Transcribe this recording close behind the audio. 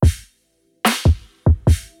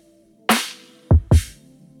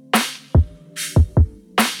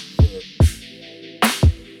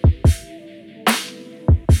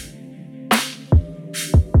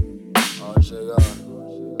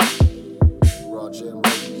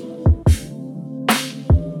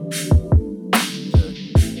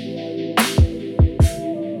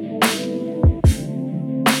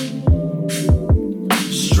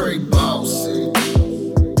Straight Bossin,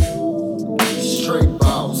 straight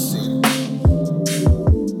Bossin,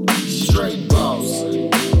 straight Bossin,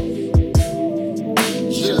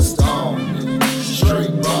 just on it.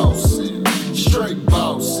 Straight Bossin, straight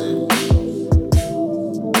Bossin,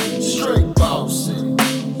 straight Bossin,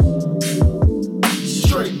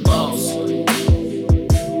 straight Bossin,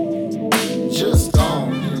 just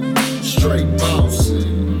on it. Straight Bossin.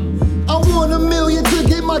 I want $1 million to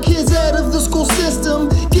get my kids out of the school system,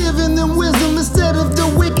 giving them wisdom instead of the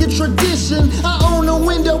wicked tradition. I own a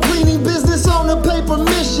window cleaning business on a paper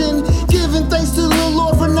mission, giving thanks to the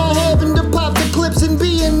Lord for not having to pop the clips and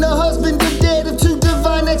being the husband of dad of 2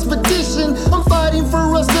 divine expedition. I'm fighting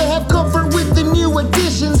for us to have comfort with the new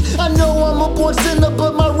additions. I know I'm a born sinner,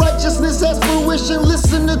 but my righteousness has fruition.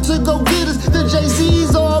 Listening to go-getters, the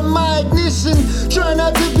Jay-Z's are my ignition. Try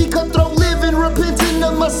not to be cutthroat living, repenting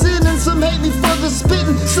of my sin. And some hate me for the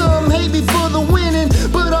spitting, some hate me for the winning,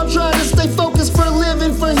 but I'm trying to stay focused for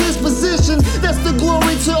living for his position. That's the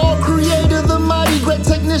glory to our creator, the mighty great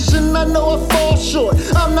technician. I know I fall short,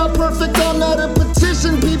 I'm not perfect, I'm not a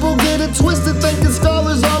petition. People get it twisted thinking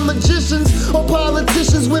scholars are magicians, or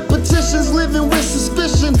politicians with petitions living with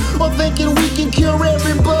suspicion, or thinking we can cure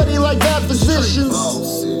everybody like God physicians.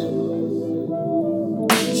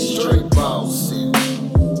 Straight Bossin,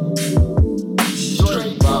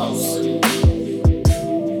 straight Bossin,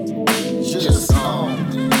 just on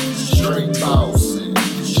it. Straight Bossin,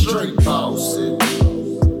 straight Bossin,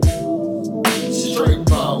 straight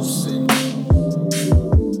Bossin,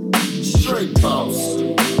 straight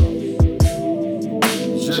Bossin,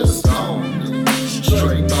 just on it.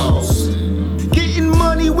 Straight Bossin. Getting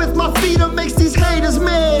money with my feet up makes these haters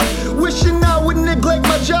mad, wishing I would neglect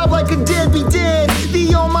my job like a deadbeat dad.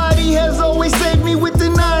 The Almighty has always saved me with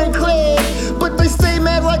an ironclad, but they stay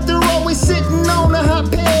mad like they're always sitting on a hot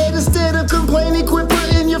pad. Instead of complaining, quit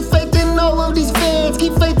putting your faith in all of these fans.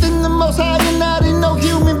 Keep faith in the Most High and not in no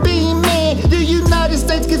human being, man. The United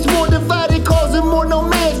States gets more divided, causing more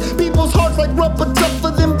nomads. People's hearts like rubber,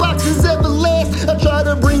 tougher than boxes ever last. I try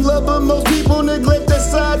to bring love, but most people neglect that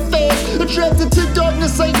side fast. Attracted to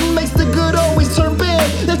darkness, Satan makes the good always turn bad.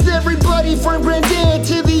 That's everybody from granddad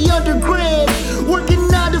to the undergrad. Working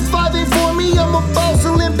 9 to 5 ain't for me, I'm a boss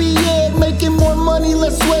Olympiad. Making more money,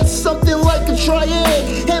 less sweat, something like a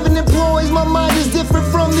triad. Having employees, my mind is different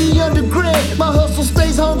from the undergrad. My hustle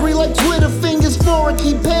stays hungry like Twitter fingers for a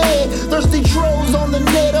keypad. Thirsty trolls on the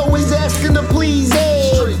net, always asking to please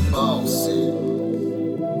add. Straight Bossin,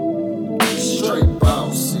 straight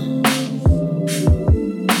Bossin,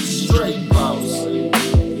 straight Bossin,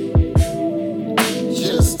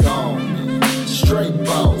 just on it. Straight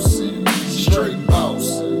Bossin, straight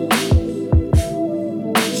Bossin,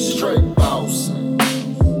 straight Bossin,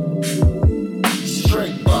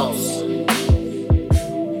 straight Bossin,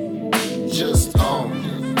 just on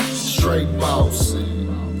it. Straight Bossin.